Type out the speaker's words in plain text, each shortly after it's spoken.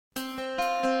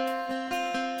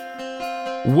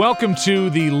Welcome to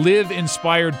the Live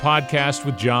Inspired podcast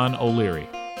with John O'Leary.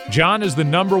 John is the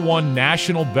 #1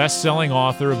 national best-selling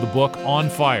author of the book On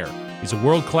Fire. He's a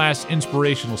world-class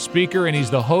inspirational speaker, and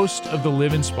he's the host of the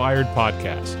Live Inspired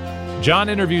podcast. John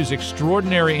interviews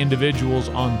extraordinary individuals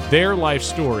on their life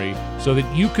story so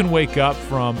that you can wake up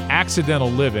from accidental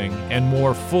living and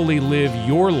more fully live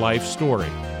your life story.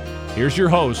 Here's your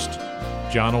host,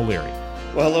 John O'Leary.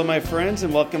 Well, hello, my friends,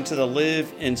 and welcome to the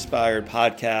Live Inspired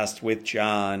podcast with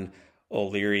John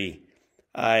O'Leary.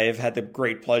 I've had the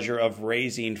great pleasure of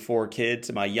raising 4 kids.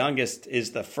 My youngest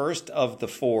is the first of the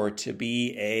 4 to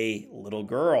be a little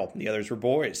girl. The others were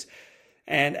boys.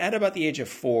 And at about the age of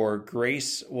 4,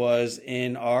 Grace was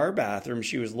in our bathroom.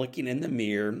 She was looking in the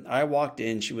mirror. I walked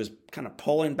in. She was kind of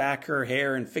pulling back her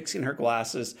hair and fixing her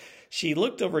glasses. She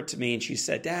looked over to me and she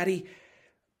said, "Daddy,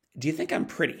 do you think I'm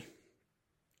pretty?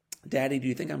 Daddy, do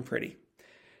you think I'm pretty?"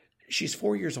 She's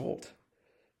 4 years old.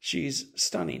 She's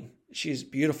stunning. She's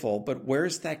beautiful. But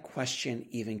where's that question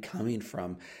even coming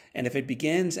from? And if it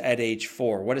begins at age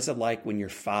 4, what is it like when you're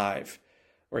 5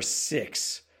 or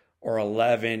 6 or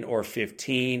 11 or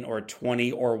 15 or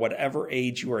 20 or whatever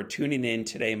age you are tuning in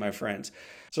today, my friends?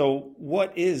 So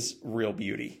what is real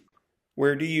beauty?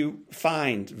 Where do you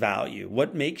find value?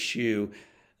 What makes you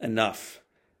enough?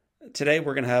 Today,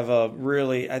 we're going to have a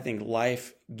really, I think,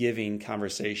 life-giving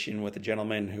conversation with a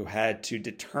gentleman who had to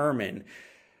determine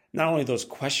not only those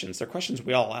questions, they're questions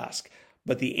we all ask,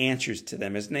 but the answers to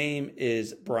them. His name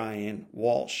is Brian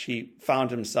Walsh. He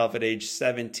found himself at age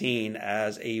 17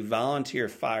 as a volunteer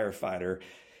firefighter,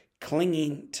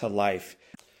 clinging to life.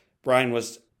 Brian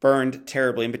was burned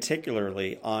terribly, and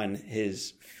particularly on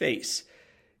his face.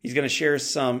 He's going to share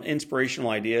some inspirational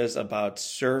ideas about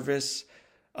service,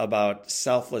 about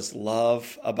selfless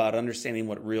love, about understanding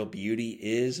what real beauty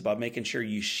is, about making sure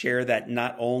you share that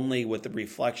not only with the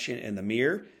reflection in the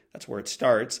mirror, that's where it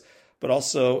starts, but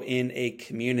also in a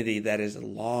community that is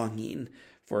longing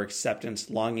for acceptance,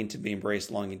 longing to be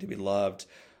embraced, longing to be loved.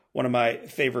 One of my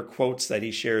favorite quotes that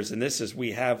he shares in this is,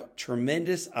 "We have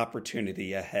tremendous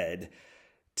opportunity ahead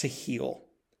to heal."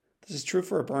 This is true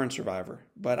for a burn survivor,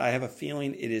 but I have a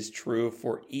feeling it is true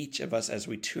for each of us as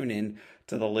we tune in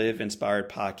to the Live Inspired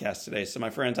podcast today. So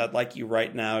my friends, I'd like you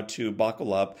right now to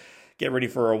buckle up, get ready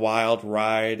for a wild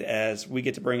ride as we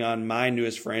get to bring on my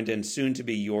newest friend and soon to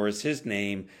be yours. His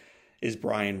name is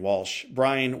Brian Walsh.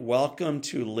 Brian, welcome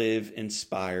to Live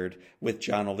Inspired with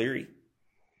John O'Leary.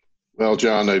 Well,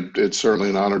 John, it's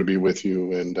certainly an honor to be with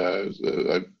you, and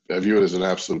I view it as an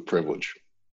absolute privilege.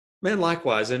 Man,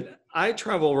 likewise. And I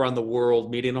travel around the world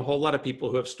meeting a whole lot of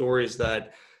people who have stories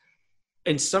that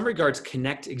in some regards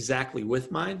connect exactly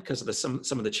with mine because of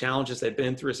some of the challenges they've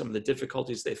been through, some of the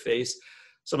difficulties they face,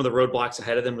 some of the roadblocks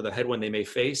ahead of them or the headwind they may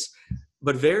face.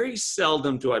 But very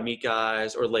seldom do I meet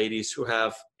guys or ladies who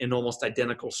have an almost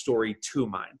identical story to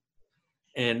mine.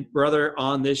 And brother,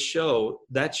 on this show,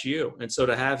 that's you. And so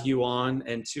to have you on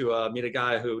and to meet a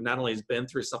guy who not only has been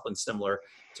through something similar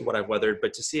to what I've weathered,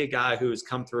 but to see a guy who's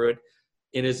come through it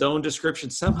in his own description,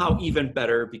 somehow even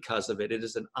better because of it. It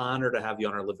is an honor to have you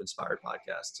on our Live Inspired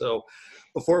podcast. So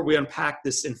before we unpack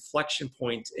this inflection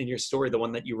point in your story, the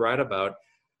one that you write about,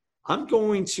 I'm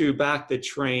going to back the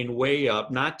train way up,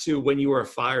 not to when you were a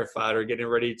firefighter getting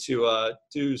ready to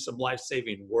do some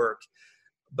life-saving work,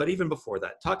 but even before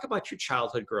that. Talk about your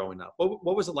childhood growing up.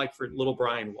 What was it like for little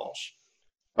Brian Walsh?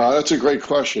 That's a great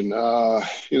question.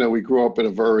 We grew up in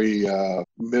a very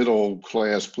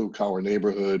middle-class, blue-collar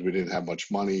neighborhood. We didn't have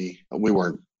much money. We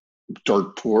weren't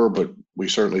dirt poor, but we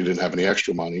certainly didn't have any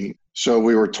extra money. So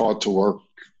we were taught to work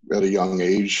at a young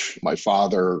age. My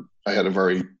father, I had a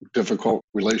very difficult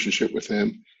relationship with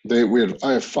him.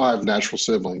 I have 5 natural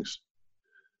siblings.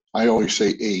 I always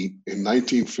say 8. In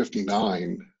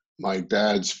 1959, my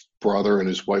dad's brother and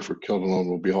his wife were killed in an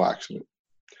automobile accident.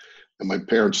 And my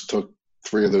parents took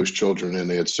 3 of those children, and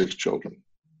they had 6 children.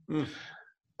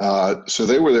 So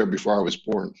they were there before I was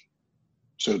born.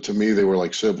 So to me, they were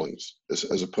like siblings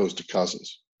as opposed to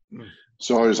cousins.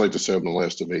 So I always like to say I'm the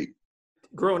last of 8.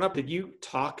 Growing up, did you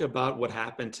talk about what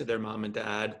happened to their mom and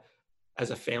dad as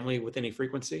a family with any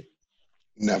frequency?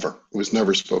 Never. It was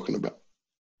never spoken about.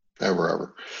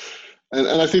 Ever. And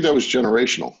I think that was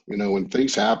generational. When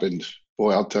things happened,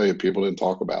 boy, I'll tell you, people didn't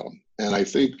talk about them. And I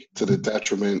think to the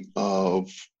detriment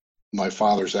of my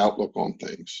father's outlook on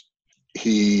things,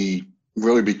 he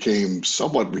really became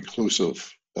somewhat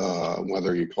reclusive,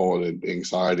 whether you call it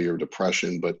anxiety or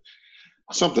depression, but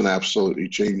something absolutely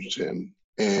changed him.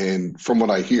 And from what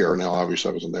I hear, now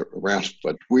obviously I wasn't there around,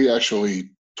 but we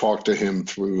actually talked to him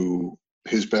through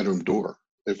his bedroom door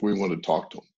if we wanted to talk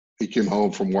to him. He came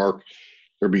home from work,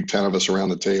 there'd be 10 of us around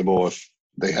the table. If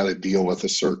they had to deal with a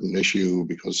certain issue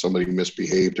because somebody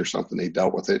misbehaved or something. They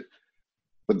dealt with it.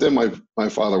 But then my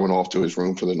father went off to his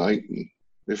room for the night, and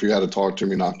if you had to talk to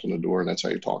him, you knocked on the door, and that's how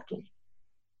you talked to him.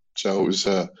 So it was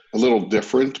a little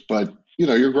different, but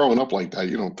you're growing up like that.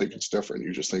 You don't think it's different.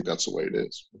 You just think that's the way it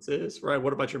is. It is, right.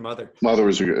 What about your mother? Mother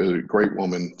was a great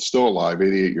woman, still alive,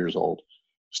 88 years old,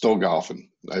 still golfing.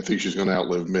 I think she's going to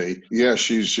outlive me. Yeah,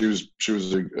 she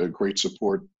was a great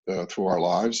support through our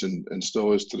lives, and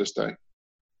still is to this day.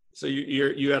 So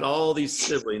you had all these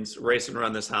siblings racing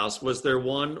around this house. Was there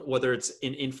one, whether it's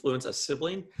an influence, a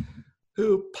sibling,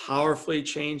 who powerfully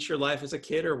changed your life as a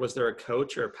kid, or was there a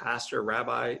coach or a pastor, a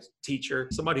rabbi, teacher,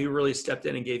 somebody who really stepped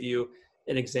in and gave you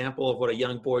an example of what a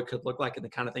young boy could look like and the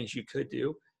kind of things you could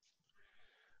do?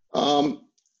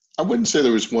 I wouldn't say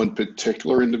there was one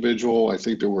particular individual. I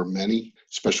think there were many,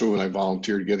 especially when I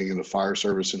volunteered getting into fire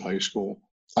service in high school.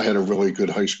 I had a really good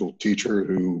high school teacher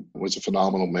who was a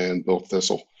phenomenal man, Bill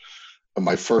Thistle.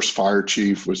 My first fire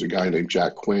chief was a guy named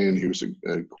Jack Quinn. He was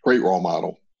a great role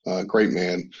model, a great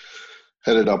man,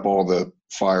 headed up all the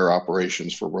fire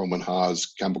operations for Roman Haas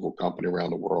Chemical Company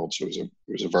around the world. So he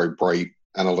was a very bright,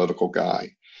 analytical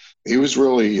guy. He was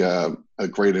really a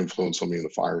great influence on me in the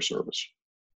fire service.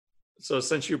 So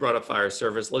since you brought up fire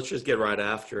service, let's just get right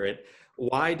after it.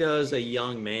 Why does a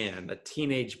young man, a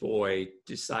teenage boy,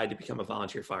 decide to become a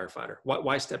volunteer firefighter?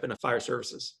 Why step into fire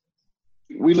services?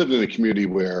 We lived in a community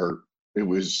where it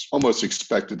was almost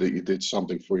expected that you did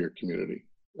something for your community,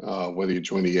 whether you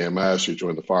joined the EMS, you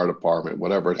joined the fire department,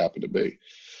 whatever it happened to be.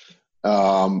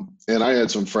 And I had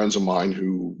some friends of mine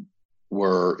who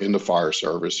were in the fire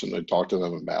service, and I talked to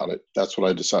them about it. That's what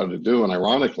I decided to do. And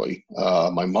ironically,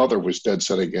 my mother was dead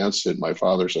set against it. My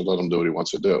father said, let him do what he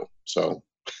wants to do. So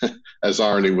as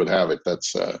irony would have it,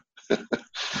 that's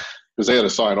because they had to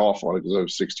sign off on it because I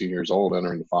was 16 years old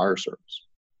entering the fire service.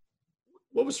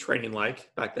 What was training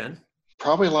like back then?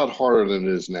 Probably a lot harder than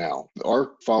it is now.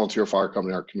 Our volunteer fire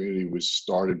company, our community, was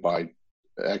started by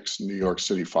ex-New York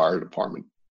City Fire Department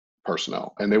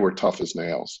personnel, and they were tough as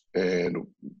nails. And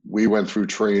we went through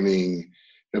training.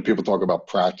 People talk about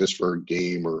practice for a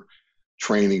game or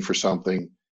training for something.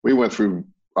 We went through,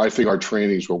 I think our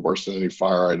trainings were worse than any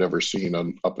fire I'd ever seen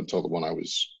up until the one I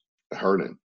was hurt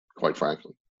in, quite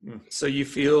frankly. So you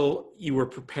feel you were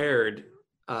prepared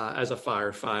as a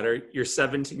firefighter. You're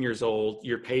 17 years old,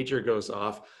 your pager goes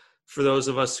off. For those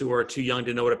of us who are too young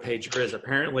to know what a pager is,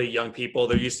 apparently young people,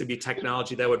 there used to be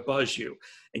technology that would buzz you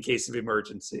in case of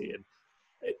emergency.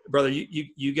 And brother,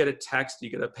 you get a text, you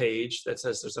get a page that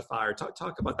says there's a fire.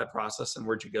 Talk about that process and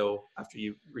where'd you go after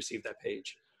you received that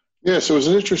page? Yeah, so it was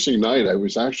an interesting night. I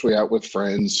was actually out with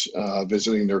friends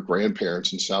visiting their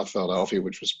grandparents in South Philadelphia,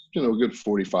 which was, a good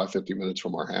 45, 50 minutes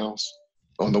from our house.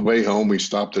 On the way home, we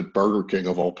stopped at Burger King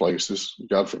of all places.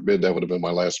 God forbid that would have been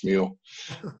my last meal.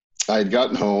 I had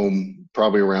gotten home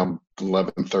probably around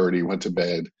 11:30, went to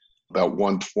bed. About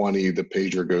 1:20, the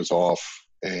pager goes off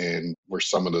and we're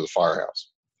summoned to the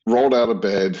firehouse. Rolled out of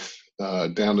bed,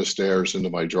 down the stairs into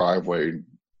my driveway,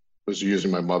 was using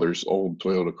my mother's old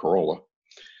Toyota Corolla,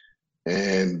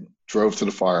 and drove to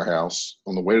the firehouse.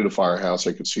 On the way to the firehouse,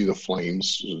 I could see the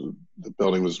flames. The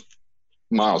building was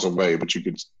miles away, but you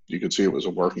could see it was a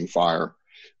working fire.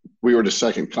 We were the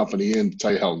second company in. To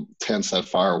tell you how intense that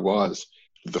fire was,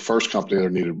 the first company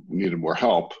that needed more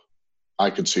help, I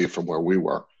could see it from where we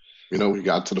were. We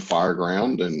got to the fire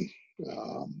ground, and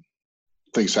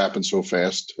things happened so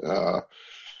fast. I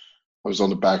was on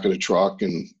the back of the truck,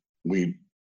 and we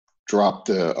dropped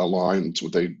a line. It's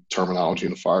what they terminology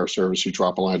in the fire service. You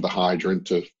drop a line at the hydrant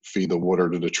to feed the water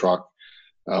to the truck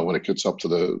when it gets up to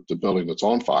the building that's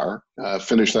on fire.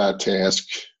 Finished that task,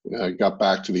 got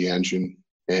back to the engine,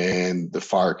 and the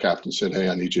fire captain said, "Hey,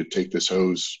 I need you to take this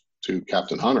hose to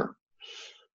Captain Hunter."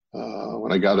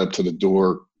 When I got up to the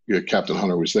door, Captain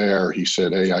Hunter was there. He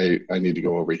said, "Hey, I need to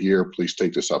go over here. Please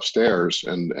take this upstairs."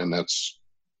 And that's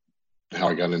how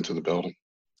I got into the building.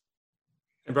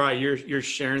 And Brian, you're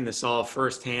sharing this all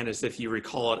firsthand as if you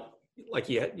recall it like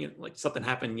like something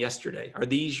happened yesterday. Are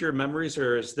these your memories,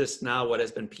 or is this now what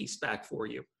has been pieced back for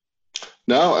you?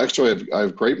 No, actually, I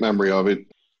have great memory of it.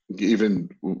 Even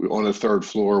on the third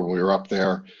floor when we were up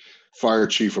there, fire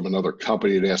chief from another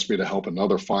company had asked me to help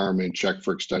another fireman check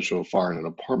for extension of fire in an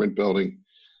apartment building.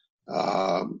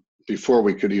 Before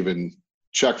we could even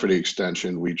check for the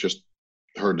extension, we just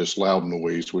heard this loud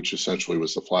noise, which essentially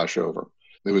was the flashover.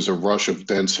 There was a rush of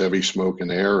dense, heavy smoke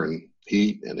and air and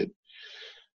heat, and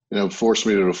it forced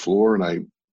me to the floor, and I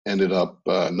ended up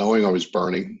knowing I was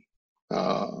burning,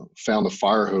 found the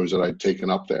fire hose that I'd taken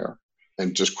up there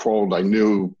and just crawled. I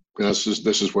knew, this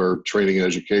is where training and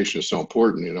education is so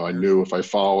important. I knew if I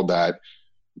followed that,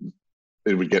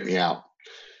 it would get me out.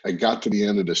 I got to the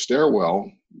end of the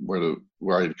stairwell where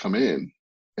I had come in,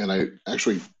 and I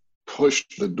actually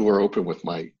pushed the door open with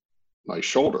my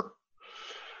shoulder.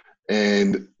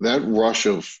 And that rush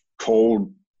of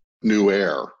cold, new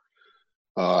air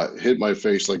hit my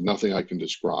face like nothing I can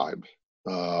describe.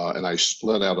 And I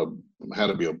let out had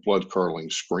to be a blood-curdling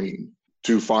scream.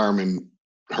 2 firemen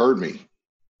heard me.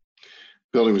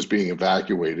 Building was being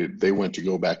evacuated. They went to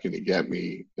go back in to get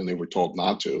me, and they were told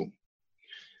not to.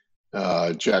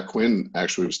 Jack Quinn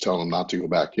actually was telling them not to go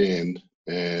back in,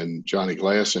 and Johnny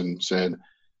Glasson said,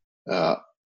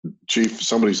 Chief,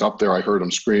 somebody's up there. I heard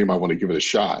him scream. I want to give it a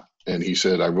shot. And he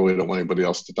said, I really don't want anybody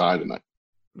else to die tonight.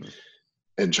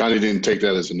 And Johnny didn't take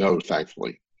that as a no,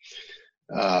 thankfully.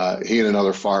 He and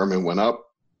another fireman went up.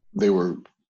 They were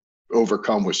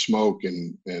overcome with smoke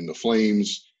and the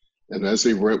flames. And as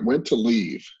they went to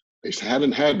leave, they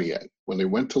hadn't had me yet. When they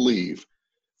went to leave,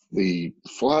 the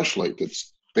flashlight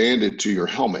that's banded to your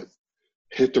helmet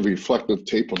hit the reflective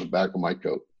tape on the back of my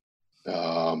coat.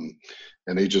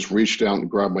 And they just reached out and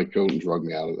grabbed my coat and drug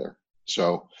me out of there.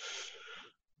 So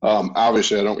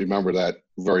obviously I don't remember that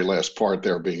very last part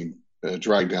there being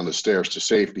dragged down the stairs to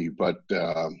safety, but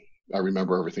I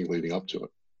remember everything leading up to it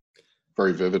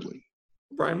very vividly.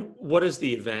 Brian, what is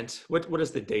the event? What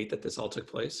is the date that this all took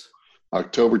place?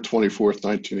 October 24th,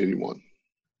 1981.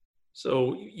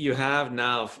 So you have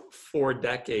now 4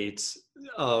 decades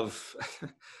of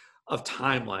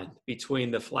timeline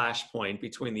between the flashpoint,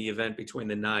 between the event, between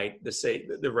the night,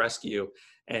 the rescue,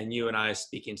 and you and I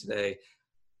speaking today.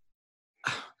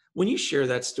 When you share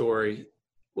that story,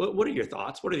 what are your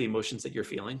thoughts? What are the emotions that you're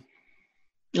feeling?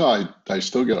 No, I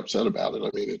still get upset about it. I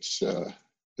mean,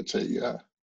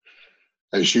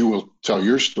 as you will tell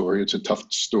your story, it's a tough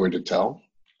story to tell.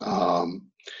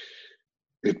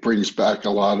 It brings back a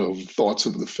lot of thoughts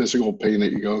of the physical pain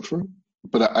that you go through,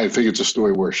 but I think it's a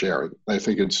story worth sharing. I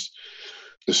think it's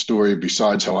the story,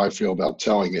 besides how I feel about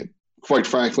telling it. Quite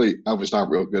frankly, I was not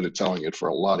real good at telling it for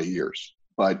a lot of years,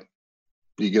 but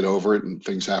you get over it and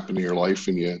things happen in your life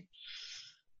and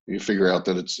you figure out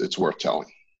that it's worth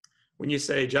telling. When you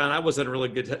say, John, I wasn't really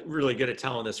good at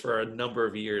telling this for a number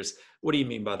of years, what do you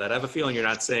mean by that? I have a feeling you're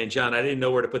not saying, John, I didn't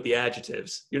know where to put the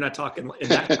adjectives. You're not talking in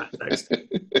that context.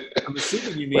 I'm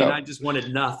assuming you mean I just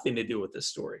wanted nothing to do with this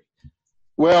story.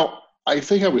 Well, I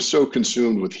think I was so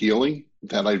consumed with healing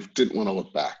that I didn't want to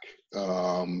look back.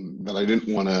 That I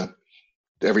didn't want to,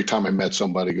 every time I met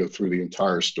somebody, go through the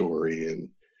entire story and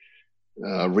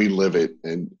relive it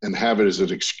and have it as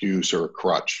an excuse or a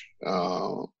crutch.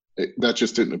 That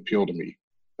just didn't appeal to me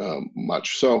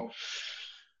much. So,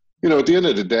 at the end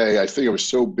of the day, I think I was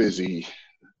so busy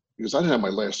because I didn't have my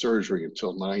last surgery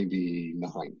until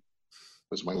 99.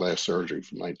 Was my last surgery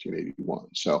from 1981.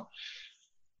 So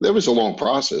there was a long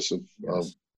process of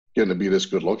getting to be this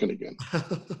good looking again.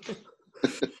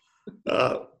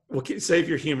 We'll save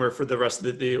your humor for the rest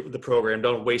of the program.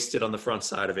 Don't waste it on the front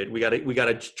side of it. We got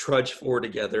to trudge forward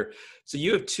together. So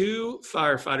you have 2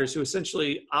 firefighters who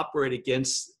essentially operate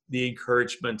against the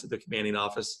encouragement of the commanding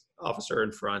officer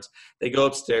in front. They go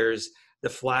upstairs. The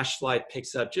flashlight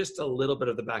picks up just a little bit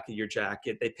of the back of your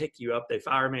jacket. They pick you up. They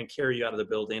firemen carry you out of the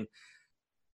building.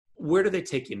 Where do they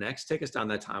take you next? Take us down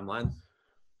that timeline.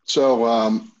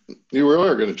 So you really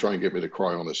are going to try and get me to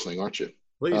cry on this thing, aren't you?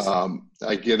 Please.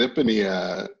 I get up in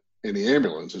the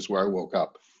ambulance is where I woke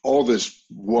up. All this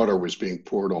water was being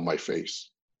poured on my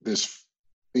face. This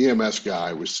EMS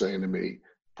guy was saying to me,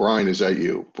 Brian, is that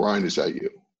you? Brian, is that you?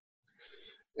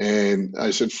 And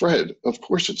I said, Fred, of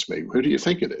course it's me. Who do you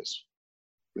think it is?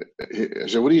 I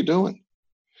said, what are you doing?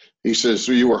 He says,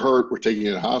 so you were hurt. We're taking you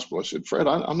to the hospital. I said, Fred,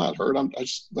 I'm not hurt.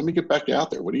 Let me get back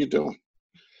out there. What are you doing?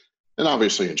 And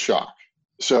obviously in shock.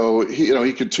 So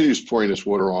he continues pouring this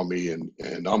water on me,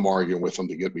 and I'm arguing with him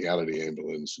to get me out of the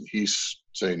ambulance. And he's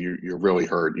saying, you're really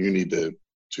hurt. You need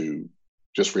to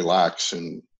just relax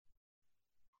and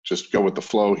just go with the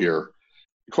flow here.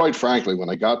 Quite frankly, when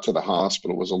I got to the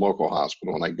hospital, it was a local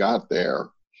hospital, and I got there,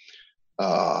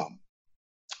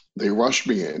 they rushed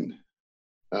me in.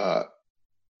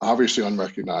 Obviously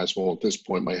unrecognizable. At this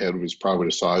point, my head was probably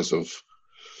the size of,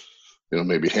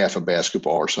 maybe half a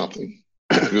basketball or something,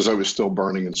 because I was still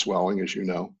burning and swelling, as you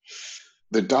know.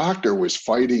 The doctor was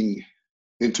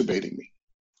intubating me,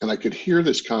 and I could hear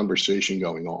this conversation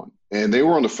going on. And they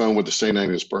were on the phone with the St.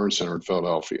 Agnes Burn Center in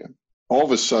Philadelphia. All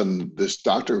of a sudden, this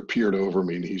doctor appeared over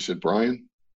me, and he said, Brian,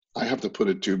 I have to put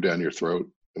a tube down your throat.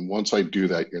 And once I do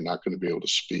that, you're not going to be able to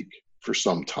speak for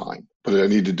some time. But I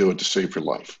need to do it to save your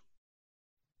life.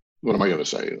 What am I going to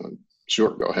say? Sure,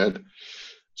 go ahead.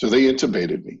 So they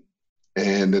intubated me.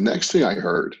 And the next thing I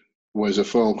heard was a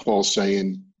phone call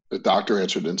saying, The doctor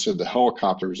answered and said the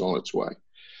helicopter was on its way.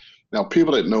 Now,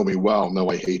 people that know me well know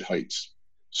I hate heights.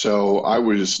 So I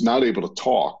was not able to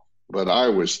talk, but I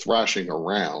was thrashing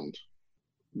around.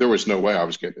 There was no way I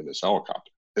was getting in this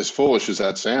helicopter. As foolish as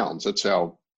that sounds, that's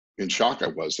how in shock I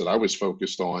was, that I was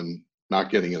focused on not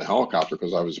getting in a helicopter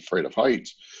because I was afraid of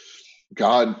heights.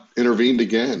 God intervened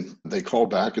again. They called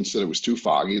back and said it was too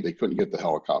foggy. They couldn't get the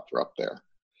helicopter up there.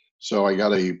 So I got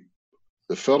the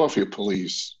Philadelphia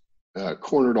police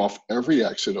cornered off every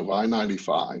exit of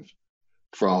I-95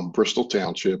 from Bristol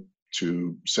Township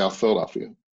to South Philadelphia.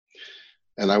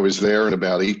 And I was there in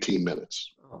about 18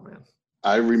 minutes. Oh, man.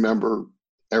 I remember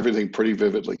everything pretty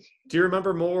vividly. Do you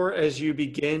remember more as you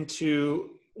begin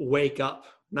to wake up,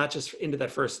 not just into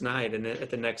that first night and at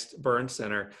the next burn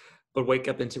center, but wake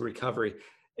up into recovery?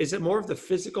 Is it more of the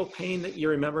physical pain that you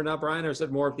remember now, Brian, or is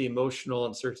it more of the emotional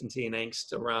uncertainty and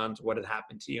angst around what had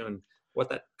happened to you and what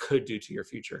that could do to your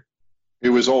future? It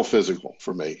was all physical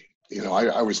for me. You know,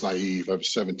 I was naive. I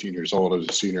was 17 years old. I was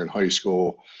a senior in high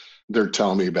school. They're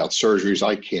telling me about surgeries.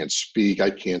 I can't speak. I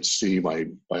can't see. My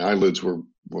eyelids were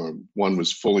one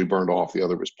was fully burned off. The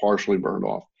other was partially burned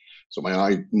off. So my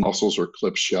eye muscles were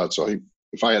clipped shut. So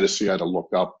if I had to see, I had to look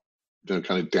up,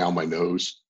 kind of down my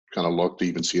nose, kind of look to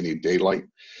even see any daylight.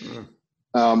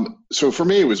 Mm. So for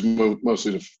me, it was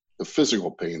mostly the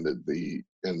physical pain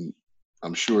and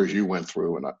I'm sure as you went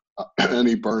through, and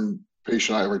any burn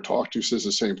patient I ever talked to says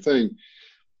the same thing,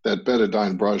 that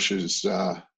betadine brush is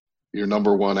your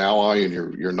number one ally and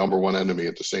your number one enemy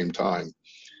at the same time.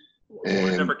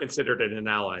 Well, I never considered it an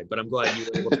ally, but I'm glad you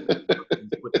were able to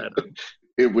put that on.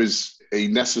 It was a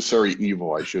necessary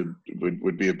evil,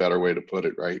 would be a better way to put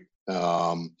it, right?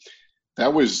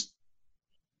 That was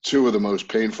two of the most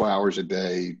painful hours a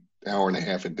day, hour and a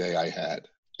half a day I had.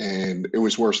 And it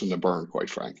was worse than the burn, quite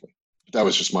frankly. That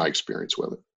was just my experience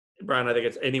with it. Brian, I think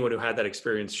it's anyone who had that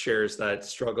experience shares that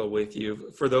struggle with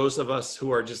you. For those of us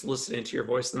who are just listening to your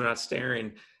voice and they're not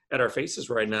staring at our faces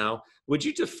right now, would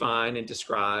you define and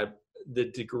describe the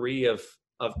degree of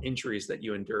injuries that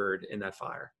you endured in that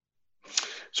fire?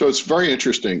 So it's very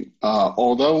interesting.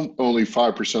 Although only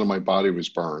 5% of my body was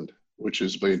burned, which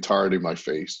is the entirety of my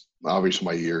face, obviously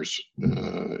my ears,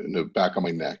 and the back of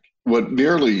my neck. What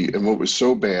was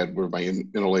so bad were my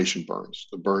inhalation burns,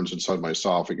 the burns inside my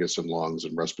esophagus and lungs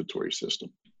and respiratory system.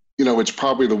 You know, it's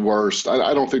probably the worst.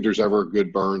 I don't think there's ever a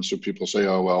good burn. So people say,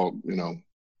 oh, well, you know,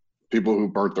 people who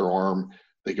burnt their arm,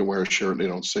 they can wear a shirt and they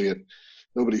don't see it.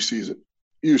 Nobody sees it.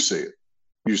 You see it.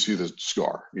 You see the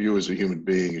scar. You as a human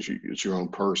being, as your own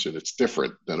person, it's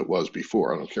different than it was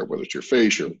before. I don't care whether it's your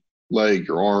face, your leg,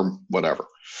 your arm, whatever.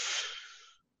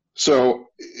 So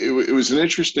it was an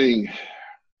interesting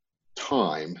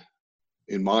time,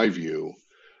 in my view,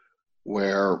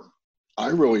 where I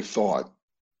really thought,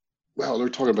 well, they're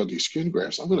talking about these skin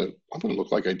grafts. I'm gonna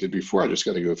look like I did before. I just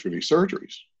got to go through these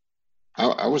surgeries.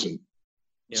 I wasn't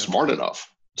smart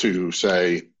enough to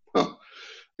say, oh,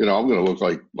 you know, I'm going to look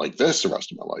like this the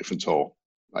rest of my life until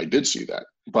I did see that.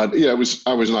 But yeah,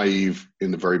 I was naive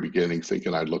in the very beginning,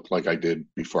 thinking I'd look like I did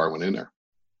before I went in there.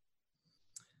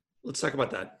 Let's talk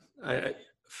about that.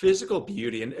 Physical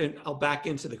beauty. And I'll back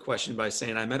into the question by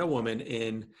saying I met a woman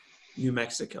in New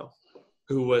Mexico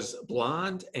who was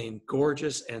blonde and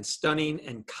gorgeous and stunning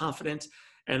and confident.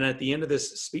 And at the end of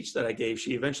this speech that I gave,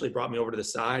 she eventually brought me over to the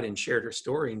side and shared her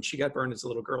story. And she got burned as a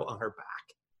little girl on her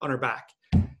back.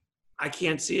 I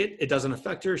can't see it. It doesn't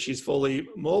affect her. She's fully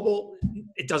mobile.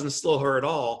 It doesn't slow her at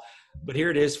all. But here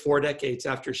it is, 4 decades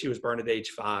after she was burned at age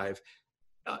 5.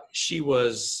 She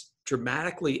was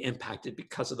dramatically impacted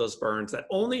because of those burns that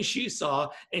only she saw,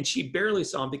 and she barely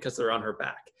saw them because they're on her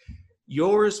back.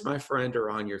 Yours, my friend, are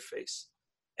on your face.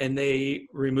 And they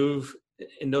remove,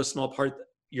 in no small part,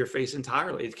 your face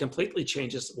entirely. It completely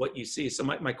changes what you see. So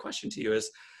my question to you is,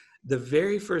 the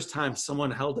very first time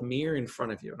someone held a mirror in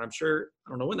front of you, and I'm sure,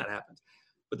 I don't know when that happened,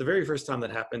 but the very first time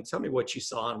that happened, tell me what you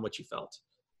saw and what you felt.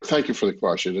 Thank you for the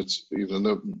question. It's,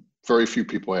 very few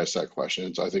people ask that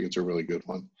question. I think it's a really good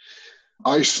one.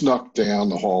 I snuck down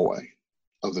the hallway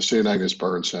of the St. Agnes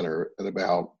Burn Center in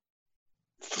about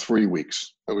 3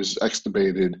 weeks. I was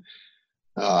extubated,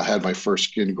 had my first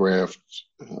skin graft,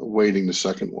 waiting the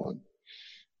second one.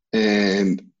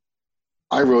 And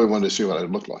I really wanted to see what I'd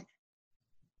look like.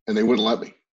 And they wouldn't let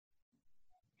me.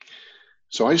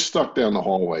 So I stuck down the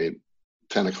hallway at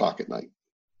 10 o'clock at night.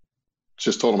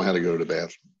 Just told them I had to go to the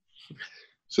bathroom.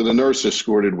 So the nurse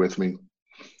escorted with me,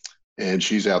 and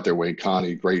she's out there waiting.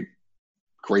 Connie, great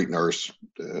nurse.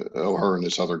 Her and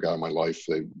this other guy in my life,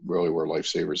 they really were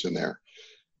lifesavers in there.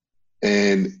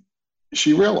 And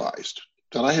she realized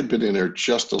that I had been in there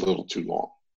just a little too long.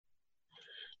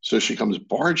 So she comes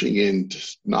barging in,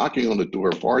 just knocking on the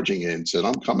door, barging in, said,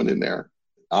 I'm coming in there.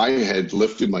 I had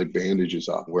lifted my bandages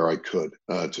up where I could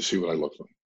to see what I looked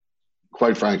like.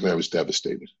 Quite frankly, I was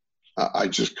devastated. I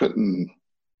just couldn't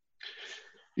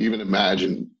even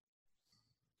imagine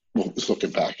what was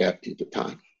looking back at me at the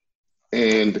time.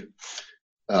 And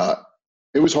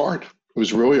it was hard. It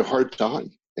was really a hard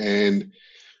time. And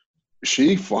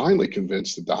she finally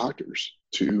convinced the doctors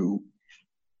to,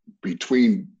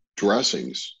 between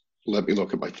dressings, let me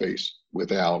look at my face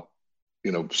without,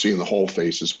 seeing the whole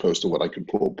face as opposed to what I could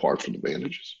pull apart from the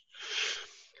bandages.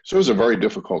 So it was a very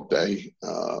difficult day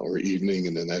or evening.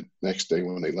 And then that next day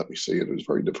when they let me see it, it was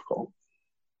very difficult.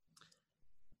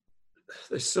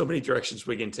 There's so many directions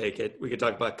we can take it. We could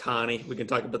talk about Connie. We can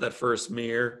talk about that first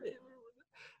mirror,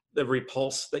 the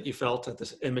repulse that you felt at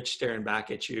this image staring back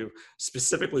at you,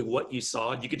 specifically what you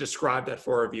saw. You could describe that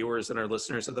for our viewers and our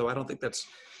listeners, although I don't think that's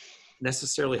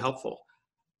necessarily helpful.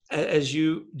 As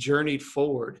you journeyed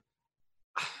forward,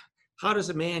 how does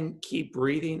a man keep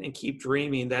breathing and keep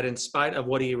dreaming that in spite of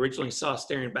what he originally saw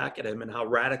staring back at him and how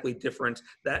radically different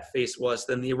that face was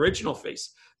than the original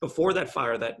face before that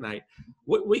fire that night?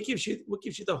 What gives you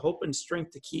the hope and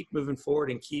strength to keep moving forward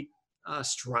and keep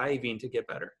striving to get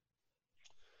better?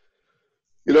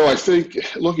 I think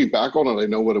looking back on it, I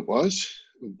know what it was,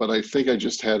 but I think I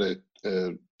just had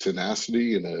a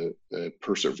tenacity and a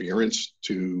perseverance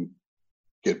to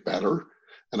get better.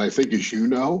 And I think, as you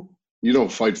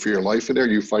don't fight for your life in there,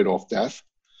 you fight off death.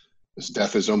 Because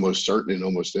death is almost certain in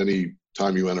almost any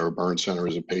time you enter a burn center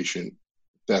as a patient.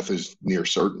 Death is near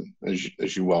certain,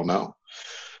 as you well know.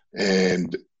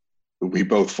 And we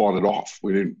both fought it off.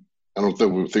 I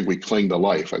don't think we clinged to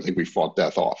life. I think we fought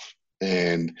death off.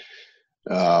 And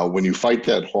when you fight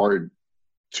that hard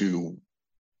to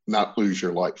not lose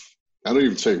your life, I don't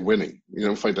even say winning. You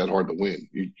don't fight that hard to win.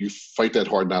 You fight that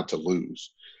hard not to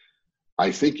lose.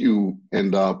 I think you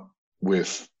end up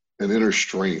with an inner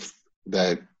strength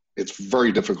that it's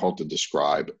very difficult to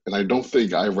describe. And I don't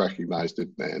think I recognized it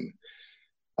then.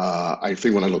 I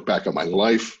think when I look back at my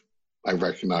life, I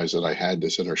recognize that I had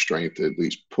this inner strength to at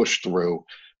least push through,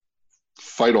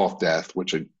 fight off death,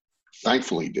 which I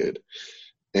thankfully did.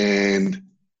 And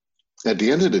at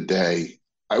the end of the day,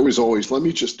 I was always, let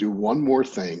me just do one more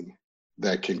thing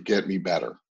that can get me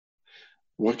better.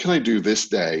 What can I do this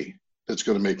day that's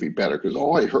going to make me better? Because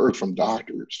all I heard from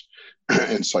doctors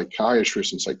and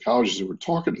psychiatrists and psychologists who were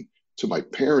talking to my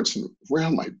parents and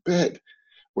around my bed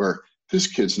were, this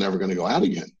kid's never going to go out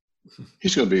again.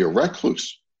 He's going to be a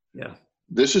recluse. Yeah.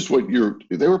 This is what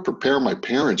they were preparing my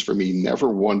parents for me never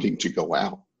wanting to go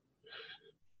out.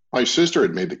 My sister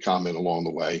had made the comment along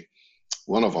the way,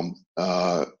 one of them,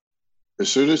 as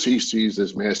soon as he sees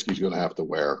this mask he's going to have to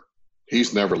wear,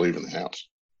 he's never leaving the house.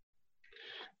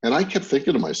 And I kept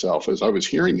thinking to myself as I was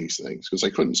hearing these things, because I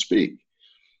couldn't speak,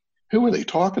 who are they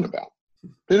talking about?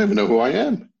 They don't even know who I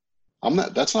am.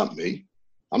 That's not me.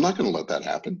 I'm not going to let that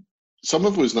happen. Some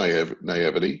of it was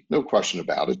naivety, no question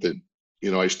about it, that,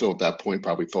 I still at that point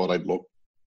probably thought I'd look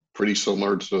pretty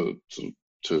similar to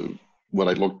what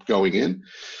I looked going in.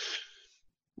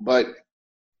 But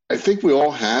I think we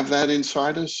all have that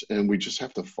inside us, and we just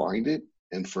have to find it.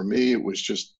 And for me, it was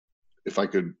just, if I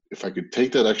could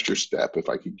take that extra step, if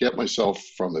I could get myself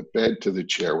from the bed to the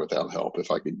chair without help,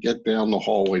 if I could get down the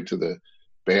hallway to the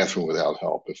bathroom without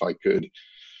help, if I could,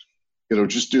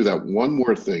 just do that one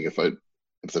more thing,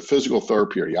 if the physical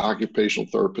therapy or the occupational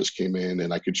therapist came in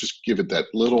and I could just give it that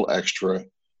little extra,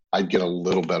 I'd get a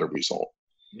little better result.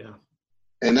 Yeah.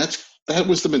 And that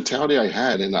was the mentality I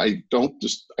had. And I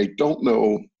don't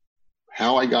know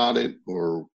how I got it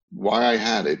or why I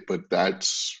had it, but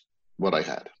that's what I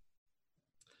had.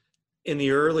 In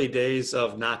the early days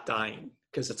of not dying,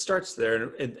 because it starts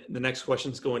there, and the next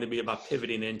question is going to be about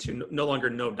pivoting into no longer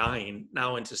no dying,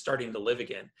 now into starting to live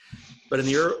again. But in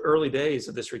the early days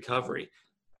of this recovery,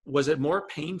 was it more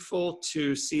painful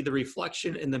to see the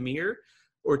reflection in the mirror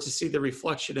or to see the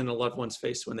reflection in a loved one's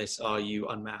face when they saw you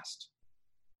unmasked?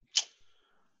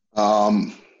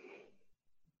 I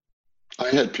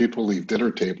had people leave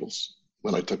dinner tables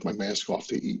when I took my mask off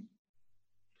to eat.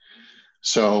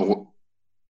 So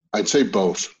I'd say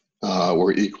both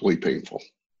were equally painful.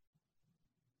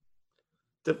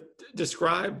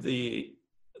 Describe the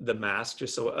mask,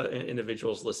 just so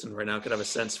individuals listening right now could have a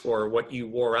sense for what you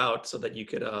wore out so that you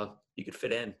could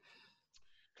fit in.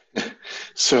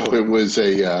 So it was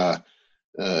it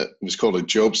was called a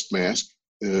Jobst mask.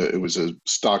 It was a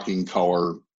stocking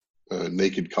collar,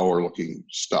 naked collar looking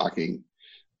stocking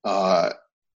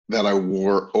that I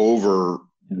wore over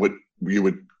what you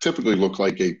would typically look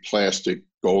like a plastic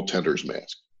goaltender's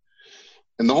mask.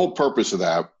 And the whole purpose of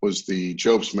that was the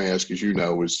Job's mask, as you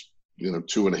know, was,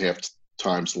 2.5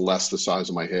 times less the size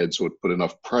of my head. So it put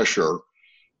enough pressure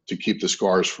to keep the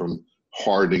scars from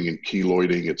hardening and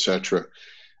keloiding, et cetera.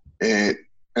 And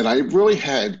I really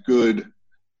had good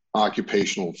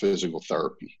occupational and physical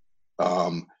therapy.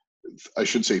 I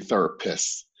should say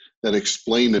therapists that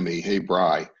explained to me, hey,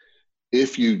 Bry,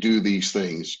 if you do these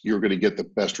things, you're going to get the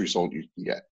best result you can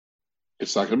get.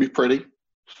 It's not going to be pretty.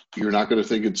 You're not going to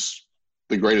think it's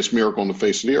the greatest miracle on the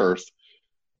face of the earth,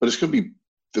 but it's going to be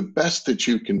the best that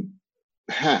you can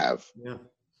have. Yeah.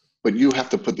 But you have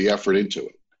to put the effort into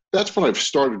it. That's when I've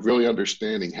started really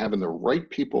understanding having the right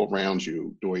people around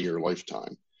you during your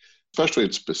lifetime, especially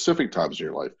at specific times in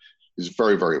your life, is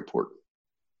very, very important.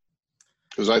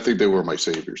 Because I think they were my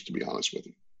saviors, to be honest with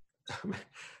you.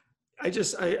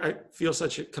 I feel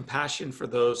such a compassion for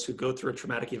those who go through a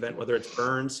traumatic event, whether it's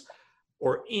burns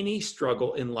or any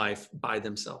struggle in life by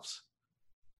themselves.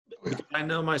 Because I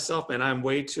know myself, man, I'm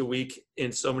way too weak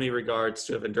in so many regards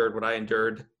to have endured what I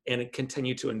endured and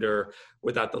continue to endure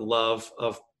without the love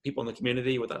of people in the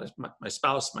community, without my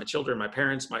spouse, my children, my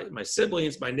parents, my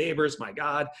siblings, my neighbors, my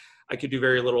God. I could do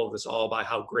very little of this all by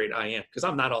how great I am, because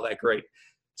I'm not all that great.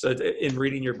 So in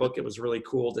reading your book, it was really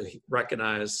cool to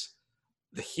recognize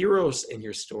the heroes in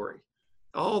your story.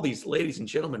 All these ladies and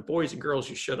gentlemen, boys and girls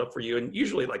who showed up for you, and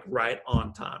usually like right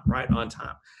on time.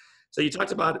 So you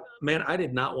talked about, man, I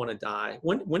did not want to die.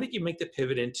 When did you make the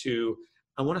pivot into,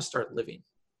 I want to start living?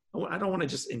 I don't want to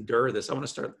just endure this. I want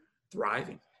to start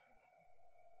thriving.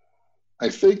 I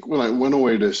think when I went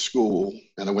away to school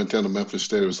and I went down to Memphis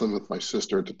State, I was living with my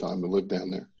sister at the time who lived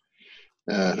down there,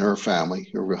 and her family,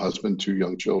 her husband, 2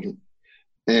 young children.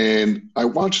 And I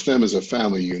watched them as a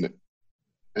family unit,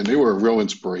 and they were a real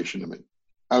inspiration to me.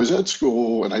 I was at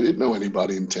school and I didn't know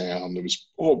anybody in town. It was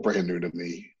all brand new to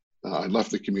me. I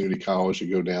left the community college to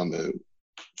go down to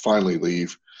finally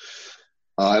leave.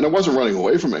 And I wasn't running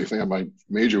away from anything. My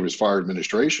major was fire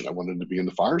administration. I wanted to be in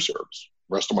the fire service.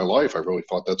 The rest of my life, I really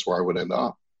thought that's where I would end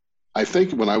up. I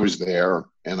think when I was there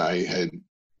and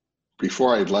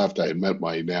before I had left, I had met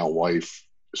my now wife.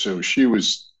 So she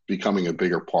was becoming a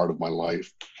bigger part of my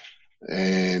life.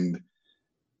 And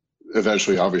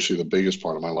eventually, obviously, the biggest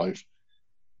part of my life.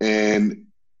 And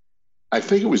I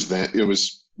think it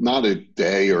was not a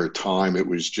day or a time. It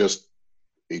was just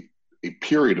a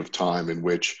period of time in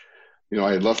which,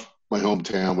 I had left my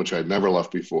hometown, which I had never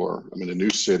left before. I'm in a new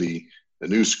city, a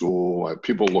new school. I have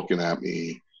people looking at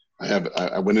me.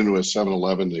 I went into a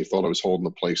 7-Eleven. They thought I was holding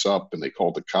the place up, and they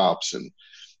called the cops, and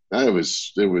it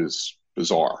was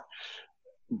bizarre.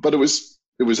 But it was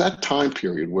that time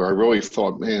period where I really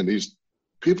thought, man, these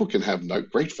people can have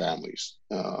great families,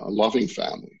 loving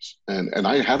families, and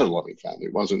I had a loving family.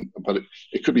 It wasn't, but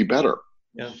it could be better.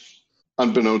 Yeah.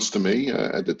 Unbeknownst to me,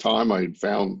 at the time, I had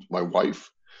found my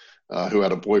wife, who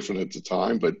had a boyfriend at the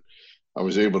time, but I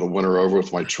was able to win her over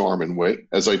with my charm and wit.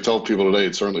 As I tell people today,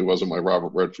 it certainly wasn't my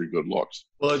Robert Redford good looks.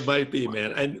 Well, it might be,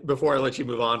 man. And before I let you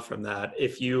move on from that,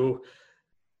 if you're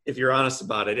honest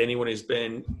about it, anyone who's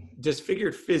been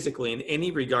disfigured physically in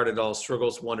any regard at all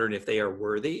struggles wondering if they are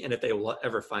worthy and if they will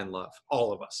ever find love.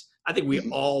 All of us. I think we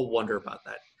all wonder about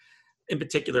that. In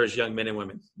particular, as young men and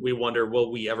women, we wonder,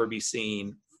 will we ever be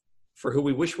seen for who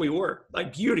we wish we were,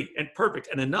 like beauty and perfect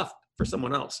and enough for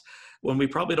someone else, when we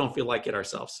probably don't feel like it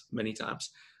ourselves many times.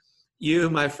 You,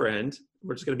 my friend,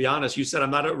 we're just going to be honest. You said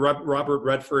I'm not a Robert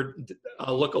Redford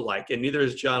lookalike, and neither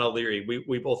is John O'Leary.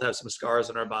 We both have some scars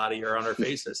on our body or on our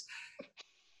faces.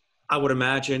 I would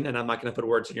imagine, and I'm not going to put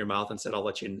words in your mouth and said I'll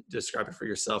let you describe it for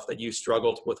yourself, that you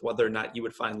struggled with whether or not you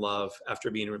would find love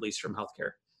after being released from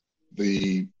healthcare.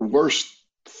 The worst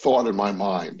thought in my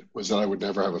mind was that I would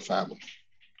never have a family,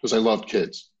 because I loved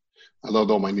kids. I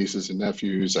loved all my nieces and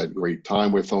nephews. I had a great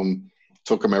time with them,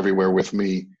 took them everywhere with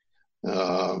me.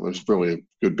 I was really a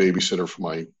good babysitter for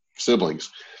my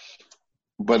siblings.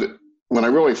 But when I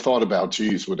really thought about,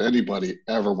 geez, would anybody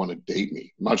ever want to date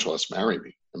me, much less marry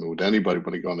me? I mean, would anybody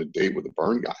want to go on a date with a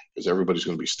burn guy? Because everybody's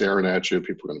going to be staring at you.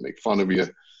 People are going to make fun of you.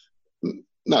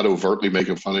 Not overtly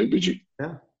making fun of you, but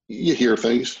you hear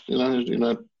things. You're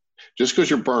not, just because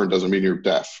you're burned doesn't mean you're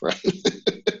deaf, right?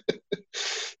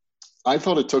 I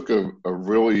thought it took a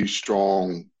really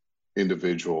strong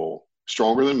individual,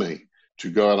 stronger than me, to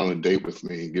go out on a date with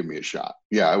me and give me a shot.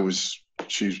 Yeah,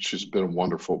 she's been a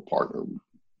wonderful partner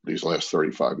these last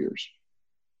 35 years.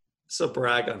 So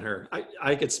brag on her.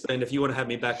 I could spend, if you want to have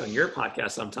me back on your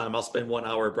podcast sometime, I'll spend 1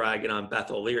 hour bragging on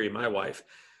Beth O'Leary, my wife.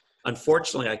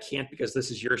 Unfortunately, I can't, because this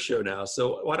is your show now.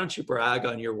 So why don't you brag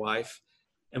on your wife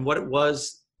and what it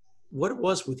was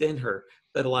within her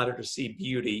that allowed her to see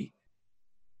beauty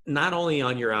not only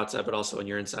on your outside, but also on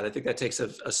your inside. I think that takes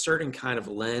a certain kind of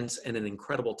lens and an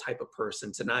incredible type of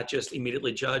person to not just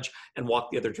immediately judge and walk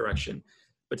the other direction,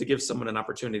 but to give someone an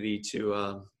opportunity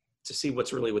to see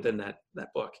what's really within that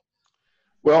book.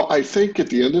 Well, I think at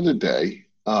the end of the day,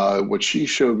 what she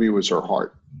showed me was her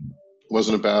heart. It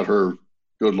wasn't about her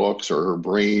good looks or her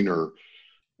brain or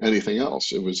anything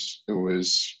else. It was,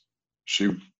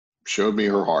 she showed me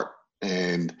her heart.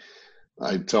 And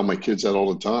I tell my kids that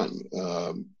all the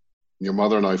time. Your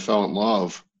mother and I fell in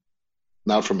love,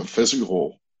 not from a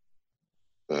physical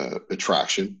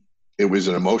attraction. It was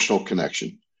an emotional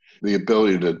connection. The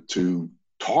ability to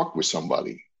talk with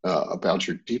somebody about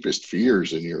your deepest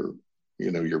fears and your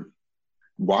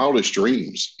wildest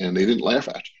dreams, and they didn't laugh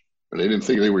at you, or they didn't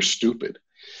think they were stupid.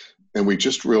 And we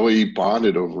just really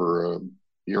bonded over a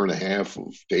year and a half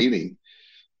of dating.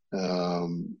 We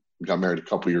got married a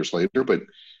couple of years later, but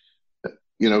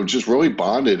just really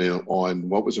bonded on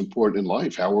what was important in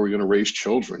life. How were we going to raise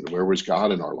children? Where was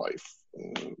God in our life?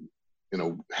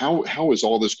 How is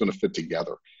all this going to fit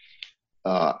together?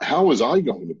 How was I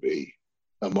going to be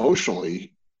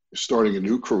emotionally starting a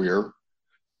new career,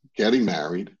 getting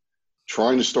married,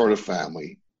 trying to start a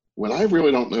family, when I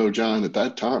really don't know, John, at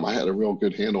that time, I had a real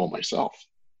good handle on myself.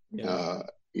 Yeah.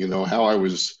 How I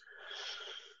was,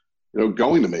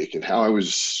 going to make it, how I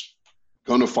was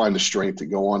going to find the strength to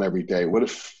go on every day. What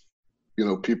if,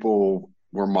 people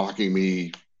were mocking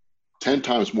me 10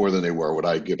 times more than they were what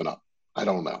I had given up? I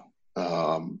don't know.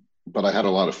 But I had a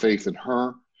lot of faith in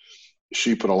her.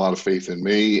 She put a lot of faith in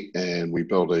me, and we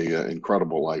built an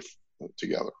incredible life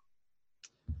together.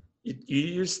 You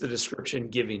used the description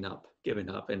giving up.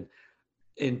 And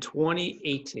in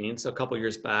 2018, so a couple of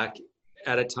years back,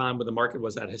 at a time when the market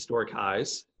was at historic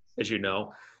highs, as you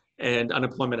know, and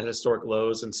unemployment at historic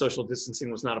lows, and social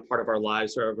distancing was not a part of our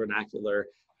lives or our vernacular,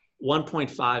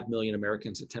 1.5 million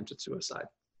Americans attempted suicide.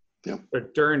 Yeah.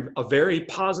 But during a very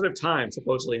positive time,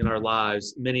 supposedly, in our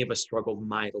lives, many of us struggled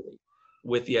mightily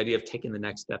with the idea of taking the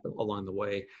next step along the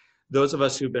way. Those of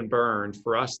us who've been burned,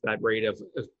 for us, that rate of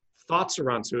thoughts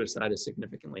around suicide is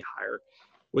significantly higher.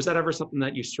 Was that ever something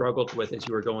that you struggled with as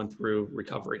you were going through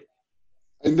recovery?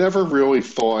 I never really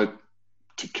thought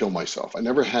to kill myself. I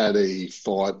never had a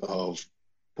thought of,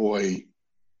 boy,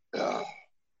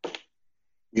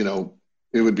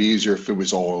 it would be easier if it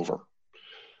was all over.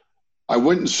 I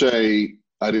wouldn't say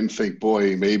I didn't think,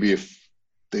 boy, maybe if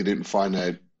they didn't find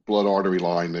that blood artery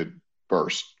line that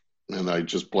burst and I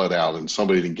just bled out and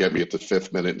somebody didn't get me at the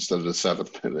 5th minute instead of the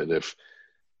 7th minute, if,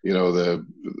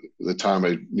 the time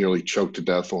I nearly choked to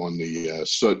death on the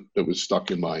soot that was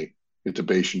stuck in my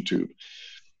intubation tube.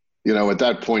 At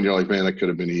that point, you're like, man, that could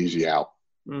have been an easy out,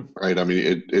 right? I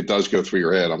mean, it does go through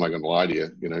your head. I'm not going to lie to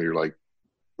you. You're like,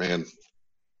 man,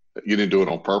 you didn't do it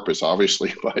on purpose,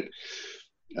 obviously. But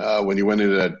when you went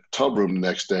into that tub room the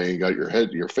next day and got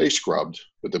your face scrubbed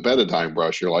with the betadine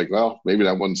brush, you're like, well, maybe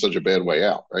that wasn't such a bad way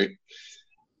out, right?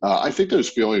 I think those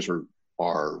feelings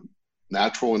are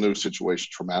natural in those situations.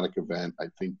 Traumatic event. I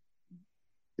think,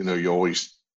 you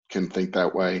always can think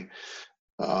that way.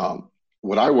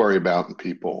 What I worry about in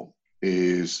people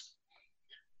is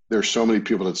there's so many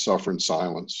people that suffer in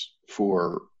silence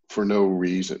for no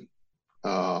reason,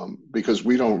 because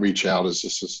we don't reach out as a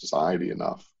society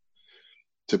enough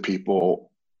to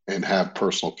people and have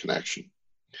personal connection.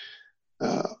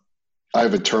 I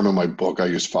have a term in my book. I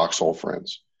use foxhole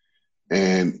friends.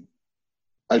 And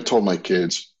I told my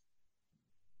kids,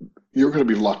 you're going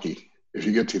to be lucky if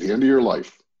you get to the end of your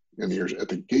life and you're at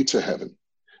the gates of heaven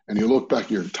and you look back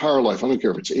your entire life. I don't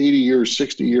care if it's 80 years,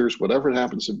 60 years, whatever it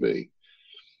happens to be.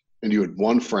 And you had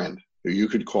one friend who you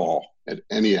could call at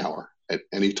any hour, at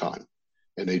any time.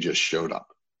 And they just showed up.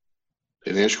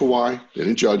 They didn't ask you why. They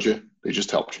didn't judge you. They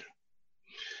just helped you.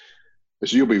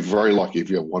 So you'll be very lucky if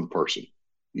you have one person.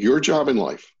 Your job in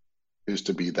life is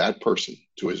to be that person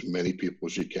to as many people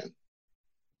as you can.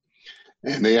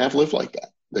 And they have lived like that.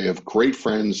 They have great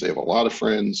friends. They have a lot of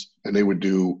friends, and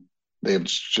they have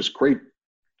just great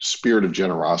spirit of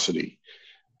generosity,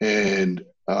 and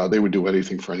they would do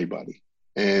anything for anybody.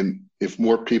 And if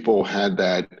more people had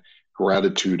that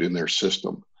gratitude in their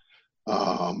system,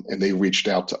 and they reached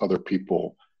out to other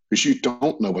people, because you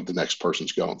don't know what the next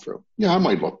person's going through. Yeah, I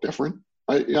might look different.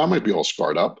 I might be all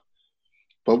scarred up,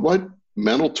 but what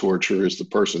mental torture is the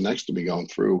person next to me going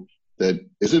through that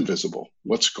isn't visible?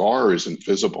 What scar isn't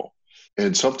visible?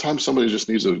 And sometimes somebody just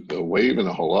needs a wave and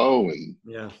a hello, and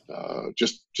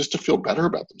just to feel better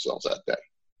about themselves that day.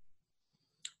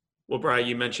 Well, Brian,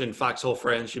 you mentioned foxhole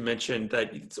friends. You mentioned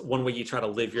that it's one way you try to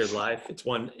live your life. It's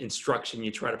one instruction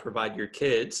you try to provide your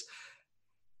kids.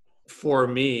 for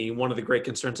me, one of the great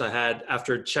concerns I had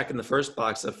after checking the first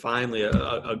box that finally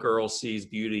a girl sees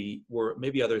beauty where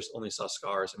maybe others only saw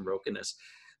scars and brokenness.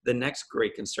 The next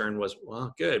great concern was,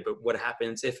 well, good, but what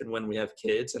happens if and when we have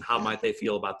kids, and how might they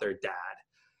feel about their dad?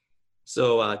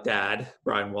 So, Dad,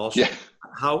 Brian Walsh, Yeah.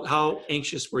 how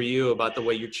anxious were you about the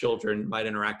way your children might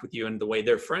interact with you and the way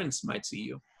their friends might see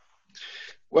you?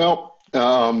 Well,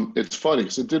 it's funny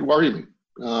because it did worry me,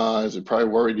 as it probably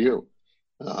worried you.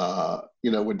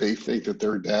 Would they think that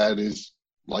their dad is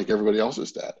like everybody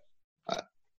else's dad?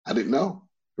 I didn't know.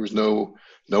 There was no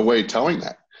way of telling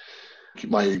that.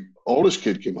 My oldest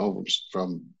kid came home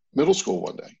from middle school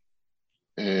one day,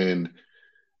 and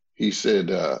he said,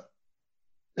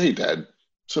 "Hey, Dad,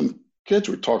 some kids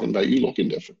were talking about you looking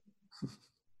different."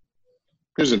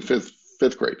 He was in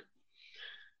fifth grade,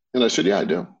 and I said, "Yeah, I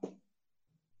do."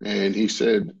 And he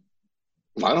said,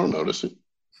 "I don't notice it."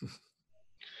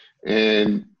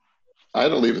 And I had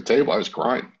to leave the table. I was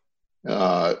crying.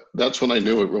 That's when I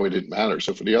knew it really didn't matter.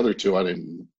 So for the other two, I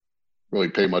didn't really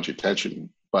pay much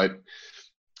attention. But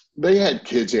they had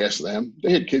kids ask them.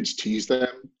 They had kids tease them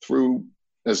through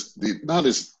not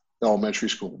as elementary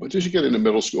school, but as you get into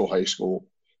middle school, high school,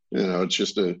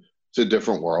 it's a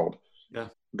different world. Yeah.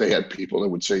 They had people that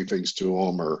would say things to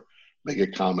them or make a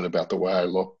comment about the way I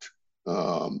looked.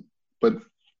 But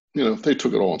they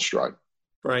took it all in stride.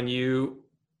 Brian, you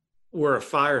were a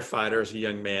firefighter as a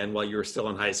young man while you were still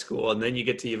in high school, and then you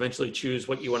get to eventually choose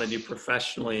what you want to do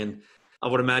professionally. And I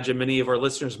would imagine many of our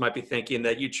listeners might be thinking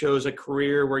that you chose a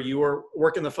career where you were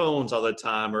working the phones all the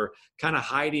time or kind of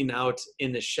hiding out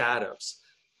in the shadows.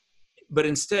 But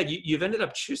instead, you've ended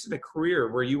up choosing a career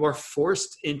where you are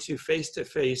forced into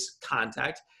face-to-face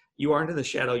contact. You aren't in the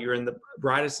shadow. You're in the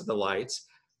brightest of the lights.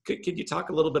 Could you talk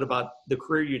a little bit about the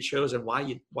career you chose and why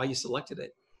you selected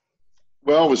it?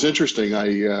 Well, it was interesting.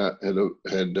 I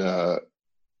had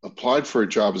applied for a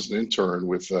job as an intern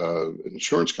with an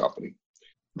insurance company.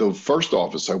 The first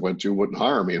office I went to wouldn't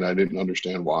hire me, and I didn't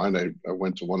understand why. And I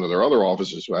went to one of their other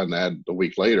offices who I hadn't had a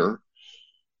week later,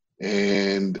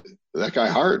 and that guy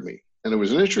hired me. And it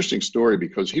was an interesting story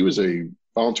because he was a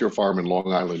volunteer fireman in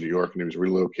Long Island, New York, and he was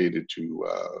relocated to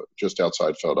just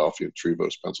outside Philadelphia,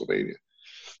 Trevose, Pennsylvania.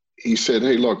 He said,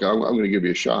 "Hey, look, I'm going to give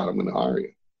you a shot. I'm going to hire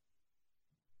you."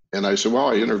 And I said, "Well,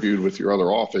 I interviewed with your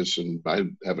other office and I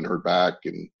haven't heard back."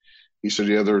 And he said,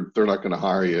 "Yeah, they're not going to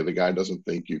hire you. The guy doesn't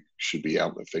think you should be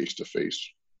out in a face-to-face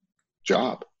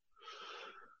job."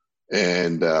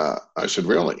 And I said,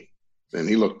 "Really?" And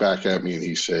he looked back at me and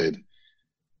he said,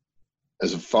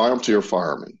 "As a volunteer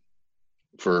fireman,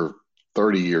 for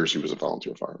 30 years he was a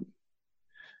volunteer fireman.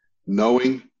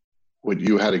 Knowing what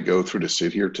you had to go through to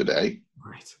sit here today,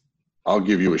 Right. I'll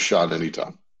give you a shot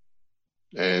anytime."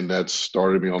 And that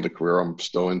started me on the career I'm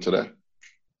still in today.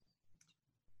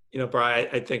 Brian,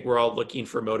 I think we're all looking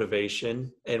for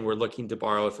motivation and we're looking to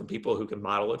borrow it from people who can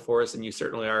model it for us. And you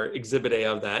certainly are exhibit A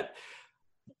of that.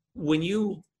 When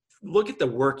you look at the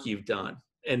work you've done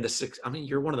and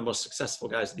you're one of the most successful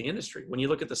guys in the industry. When you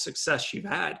look at the success you've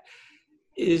had,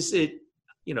 is it,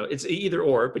 it's either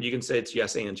or, but you can say it's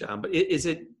yes and John, but is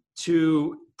it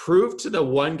to prove to the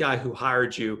one guy who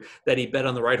hired you that he bet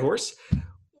on the right horse?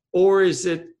 Or is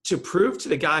it to prove to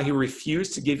the guy who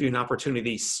refused to give you an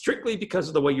opportunity strictly because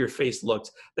of the way your face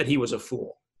looked that he was a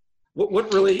fool?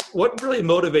 What really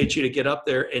motivates you to get up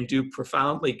there and do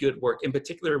profoundly good work, in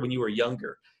particular when you were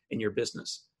younger in your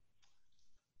business?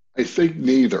 I think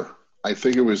neither. I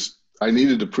think I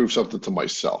needed to prove something to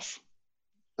myself.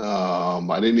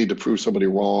 I didn't need to prove somebody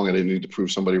wrong. I didn't need to prove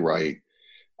somebody right.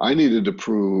 I needed to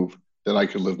prove that I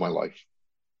could live my life.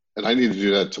 And I needed to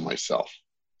do that to myself,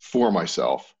 for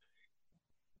myself.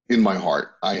 In my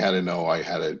heart, I had to know I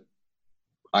had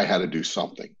to do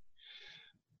something.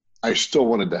 I still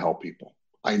wanted to help people.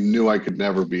 I knew I could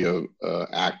never be a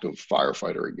active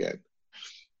firefighter again.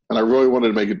 And I really wanted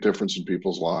to make a difference in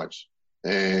people's lives.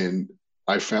 And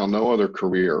I found no other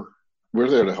career. We're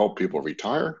there to help people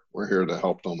retire. We're here to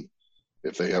help them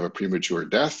if they have a premature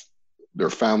death. Their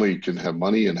family can have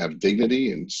money and have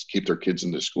dignity and keep their kids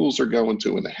in the schools they're going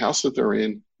to, in the house that they're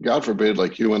in. God forbid,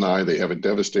 like you and I, they have a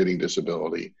devastating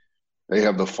disability. They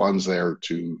have the funds there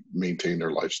to maintain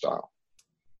their lifestyle.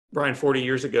 Brian, 40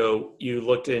 years ago, you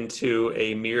looked into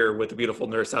a mirror with a beautiful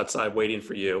nurse outside waiting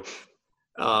for you,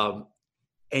 and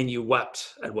you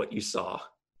wept at what you saw,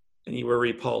 and you were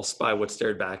repulsed by what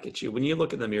stared back at you. When you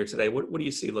look in the mirror today, what do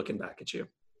you see looking back at you?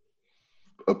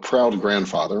 A proud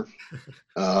grandfather,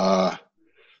 a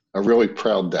really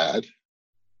proud dad,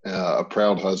 a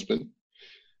proud husband.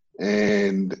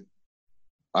 And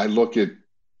I look at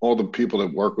all the people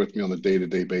that work with me on a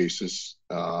day-to-day basis,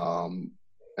 and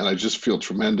I just feel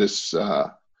tremendous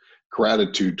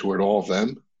gratitude toward all of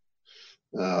them,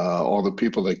 all the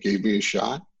people that gave me a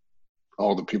shot,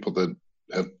 all the people that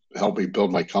have helped me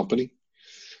build my company,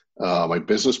 my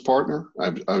business partner.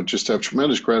 I just have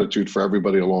tremendous gratitude for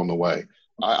everybody along the way.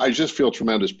 I just feel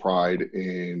tremendous pride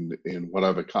in what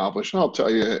I've accomplished. And I'll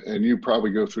tell you, and you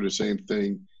probably go through the same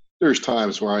thing. There's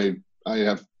times where I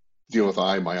have to deal with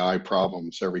my eye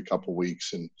problems every couple of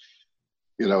weeks. And,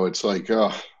 it's like,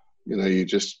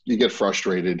 you get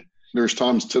frustrated. There's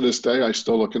times to this day, I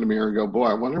still look in the mirror and go, boy,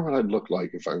 I wonder what I'd look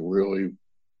like if I really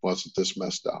wasn't this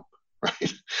messed up,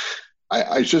 right?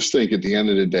 I just think at the end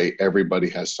of the day, everybody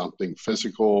has something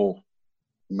physical,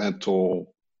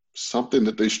 mental, something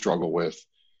that they struggle with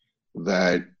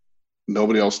that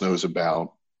nobody else knows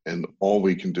about. And all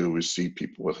we can do is see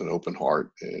people with an open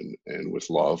heart and with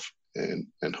love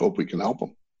and hope we can help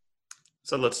them.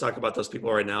 So let's talk about those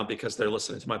people right now, because they're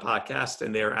listening to my podcast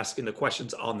and they're asking the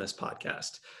questions on this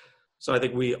podcast. So I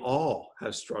think we all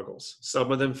have struggles,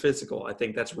 some of them physical. I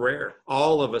think that's rare.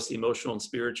 All of us emotional and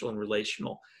spiritual and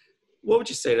relational. What would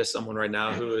you say to someone right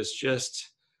now who is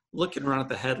just looking around at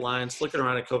the headlines, looking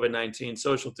around at COVID-19,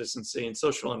 social distancing,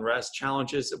 social unrest,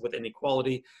 challenges with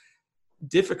inequality,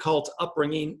 difficult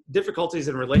upbringing, difficulties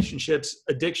in relationships,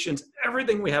 addictions,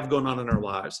 everything we have going on in our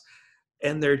lives,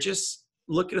 and they're just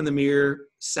looking in the mirror,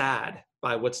 sad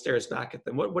by what stares back at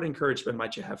them? What encouragement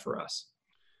might you have for us?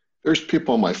 There's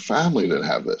people in my family that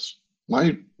have this.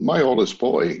 My oldest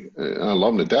boy, and I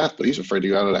love him to death, but he's afraid to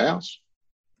go out of the house.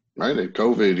 Right? At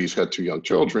COVID, he's got 2 young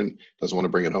children, doesn't want to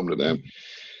bring it home to them.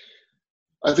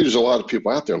 I think there's a lot of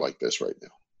people out there like this right now.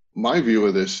 My view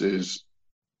of this is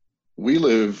we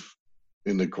live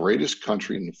in the greatest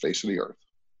country in the face of the earth.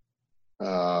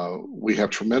 We have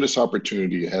tremendous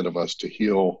opportunity ahead of us to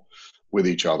heal with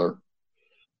each other.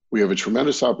 We have a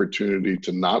tremendous opportunity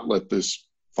to not let this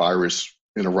virus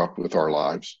interrupt with our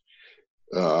lives.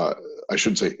 I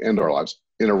shouldn't say end our lives.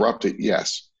 Interrupt it,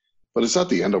 yes, but it's not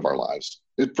the end of our lives.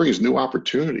 It brings new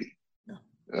opportunity.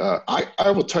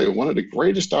 I will tell you, one of the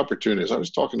greatest opportunities, I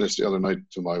was talking this the other night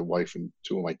to my wife and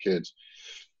 2 of my kids,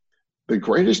 the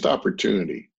greatest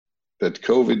opportunity that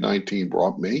COVID-19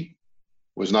 brought me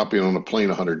was not being on a plane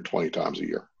 120 times a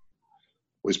year,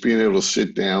 was being able to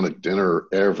sit down at dinner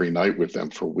every night with them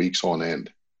for weeks on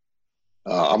end.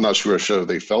 I'm not sure if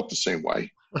they felt the same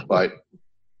way, but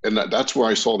and that's where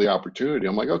I saw the opportunity.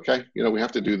 I'm like, okay, we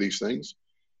have to do these things.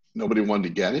 Nobody wanted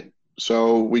to get it.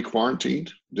 So we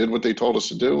quarantined, did what they told us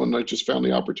to do, and I just found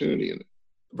the opportunity in it.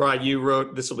 Brian, you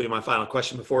wrote, this will be my final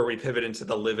question before we pivot into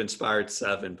the Live Inspired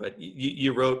 7, but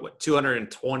you wrote,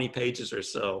 220 pages or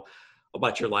so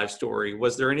about your life story.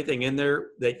 Was there anything in there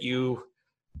that you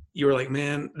were like,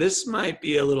 man, this might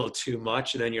be a little too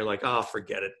much? And then you're like, oh,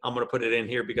 forget it. I'm going to put it in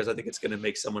here because I think it's going to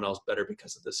make someone else better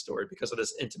because of this story, because of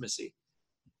this intimacy.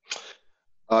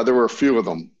 There were a few of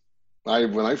them.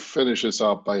 When I finished this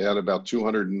up, I had about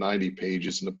 290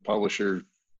 pages, and the publisher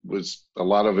a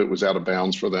lot of it was out of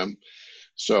bounds for them.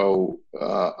 So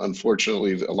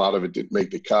unfortunately, a lot of it didn't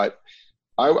make the cut.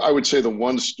 I would say the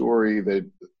one story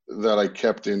that I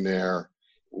kept in there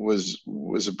was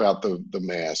about the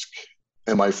mask.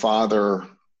 And my father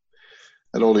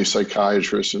had all these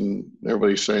psychiatrists and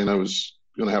everybody saying I was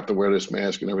going to have to wear this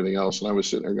mask and everything else. And I was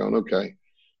sitting there going, okay,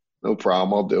 no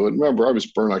problem, I'll do it. Remember, I was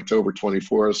born October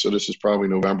 24th, so this is probably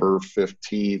November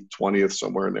 15th, 20th,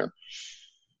 somewhere in there.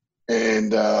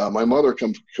 And my mother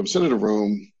comes into the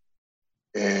room,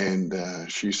 and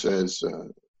she says,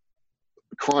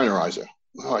 crying her eyes out,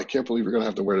 oh, I can't believe you're going to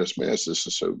have to wear this mask. This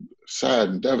is so sad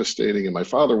and devastating. And my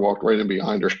father walked right in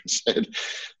behind her and said,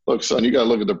 look, son, you got to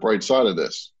look at the bright side of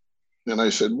this. And I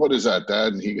said, what is that,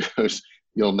 Dad? And he goes,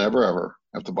 you'll never, ever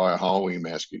have to buy a Halloween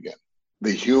mask again.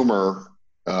 The humor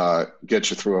gets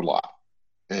you through a lot.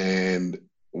 And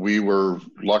we were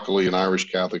luckily an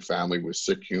Irish Catholic family with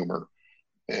sick humor.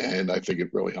 And I think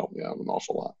it really helped me out an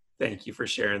awful lot. Thank you for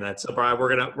sharing that. So, Brian,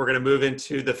 we're gonna move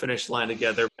into the finish line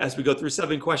together as we go through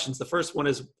 7 questions. The first one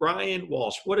is, Brian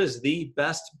Walsh, what is the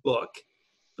best book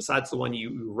besides the one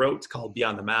you wrote called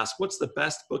Beyond the Mask? What's the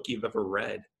best book you've ever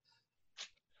read?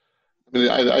 I mean,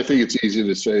 I think it's easy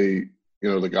to say,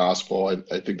 the gospel.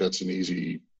 I think that's an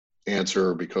easy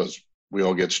answer because we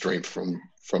all get strength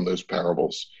from those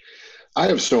parables. I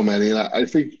have so many, and I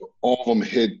think all of them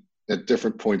hit at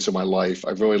different points in my life.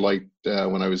 I've really liked,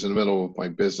 when I was in the middle of my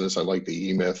business, I liked the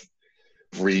E-Myth.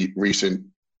 Recent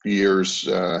years,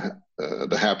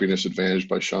 The Happiness Advantage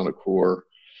by Sean Accor.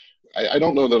 I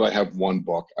don't know that I have one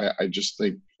book. I just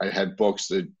think I had books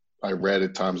that I read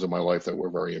at times in my life that were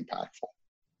very impactful.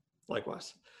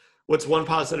 Likewise. What's one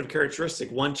positive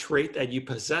characteristic, one trait that you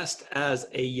possessed as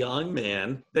a young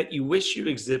man that you wish you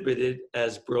exhibited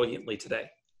as brilliantly today?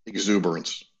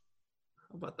 Exuberance.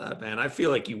 How about that, man? I feel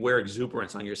like you wear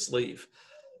exuberance on your sleeve.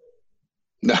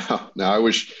 No, I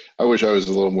wish I was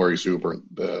a little more exuberant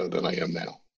than I am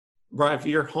now. Brian, if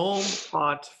your home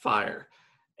caught fire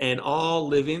and all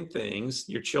living things,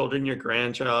 your children, your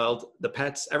grandchild, the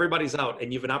pets, everybody's out,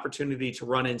 and you have an opportunity to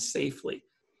run in safely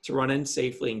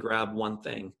and grab one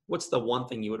thing, what's the one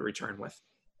thing you would return with?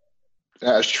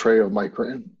 Ashtray of my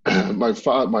grandfather,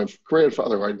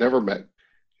 who I never met,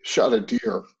 shot a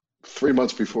deer 3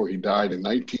 months before he died in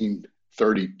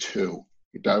 1932.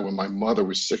 He died when my mother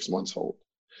was 6 months old.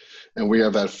 And we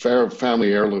have that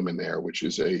family heirloom in there, which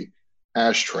is a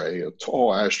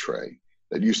tall ashtray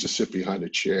that used to sit behind a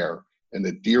chair. And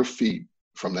the deer feet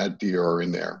from that deer are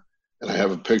in there. And I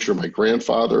have a picture of my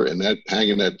grandfather and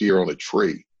hanging that deer on a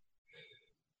tree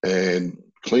and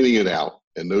cleaning it out.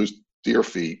 And those deer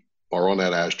feet are on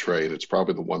that ashtray. And it's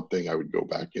probably the one thing I would go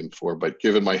back in for. But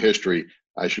given my history,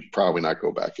 I should probably not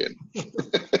go back in.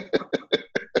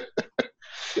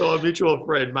 So a mutual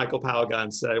friend, Michael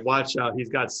Palgon, said, watch out, he's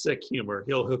got sick humor.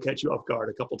 He'll catch you off guard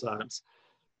a couple times.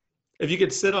 If you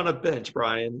could sit on a bench,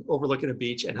 Brian, overlooking a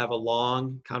beach and have a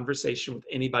long conversation with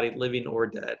anybody living or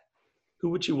dead, who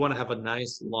would you want to have a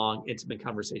nice, long, intimate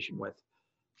conversation with?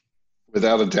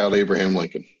 Without a doubt, Abraham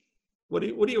Lincoln. What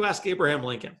do you ask Abraham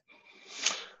Lincoln?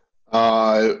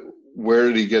 Where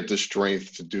did he get the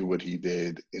strength to do what he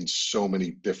did in so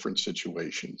many different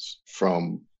situations,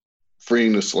 from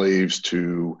freeing the slaves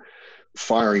to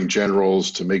firing generals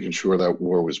to making sure that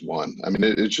war was won? I mean,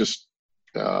 it's just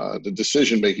the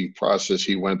decision-making process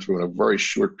he went through in a very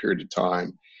short period of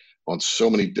time on so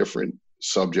many different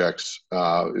subjects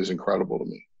is incredible to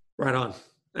me. Right on.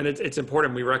 And it's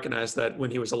important we recognize that when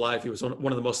he was alive, he was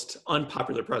one of the most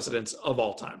unpopular presidents of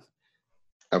all time.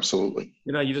 Absolutely.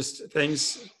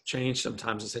 Things change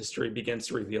sometimes as history begins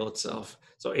to reveal itself.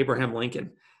 So Abraham Lincoln,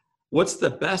 what's the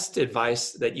best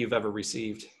advice that you've ever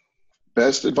received?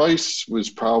 Best advice was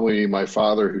probably my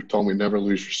father, who told me never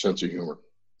lose your sense of humor.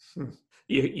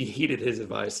 You heeded his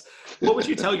advice. What would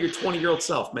you tell your 20-year-old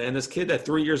self, man? This kid that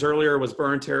 3 years earlier was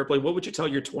burned terribly. What would you tell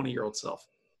your 20-year-old self?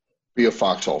 Be a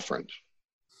foxhole friend.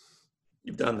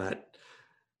 You've done that.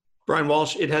 Brian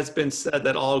Walsh, it has been said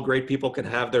that all great people can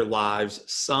have their lives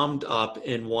summed up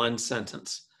in one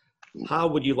sentence. How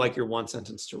would you like your one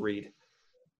sentence to read?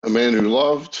 A man who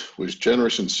loved, was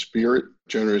generous in spirit,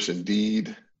 generous in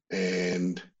deed,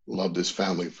 and loved his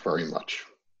family very much.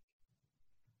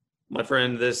 My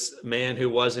friend, this man who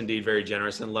was indeed very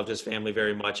generous and loved his family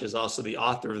very much is also the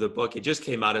author of the book. It just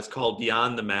came out. It's called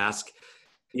Beyond the Mask.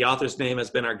 The author's name has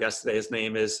been our guest today. His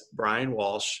name is Brian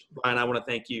Walsh. Brian, I want to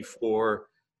thank you for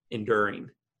enduring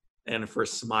and for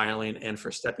smiling and for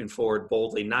stepping forward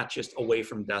boldly, not just away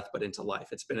from death, but into life.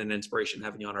 It's been an inspiration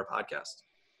having you on our podcast.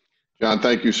 John,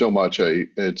 thank you so much.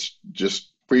 It's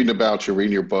just reading about you,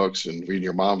 reading your books and reading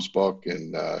your mom's book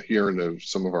and hearing of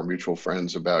some of our mutual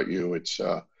friends about you.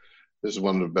 This is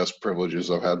one of the best privileges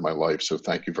I've had in my life. So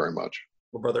thank you very much.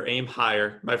 Well, brother, aim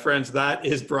higher. My friends, that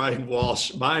is Brian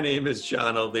Walsh. My name is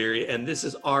John O'Leary, and this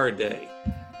is our day.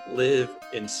 Live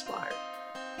inspired.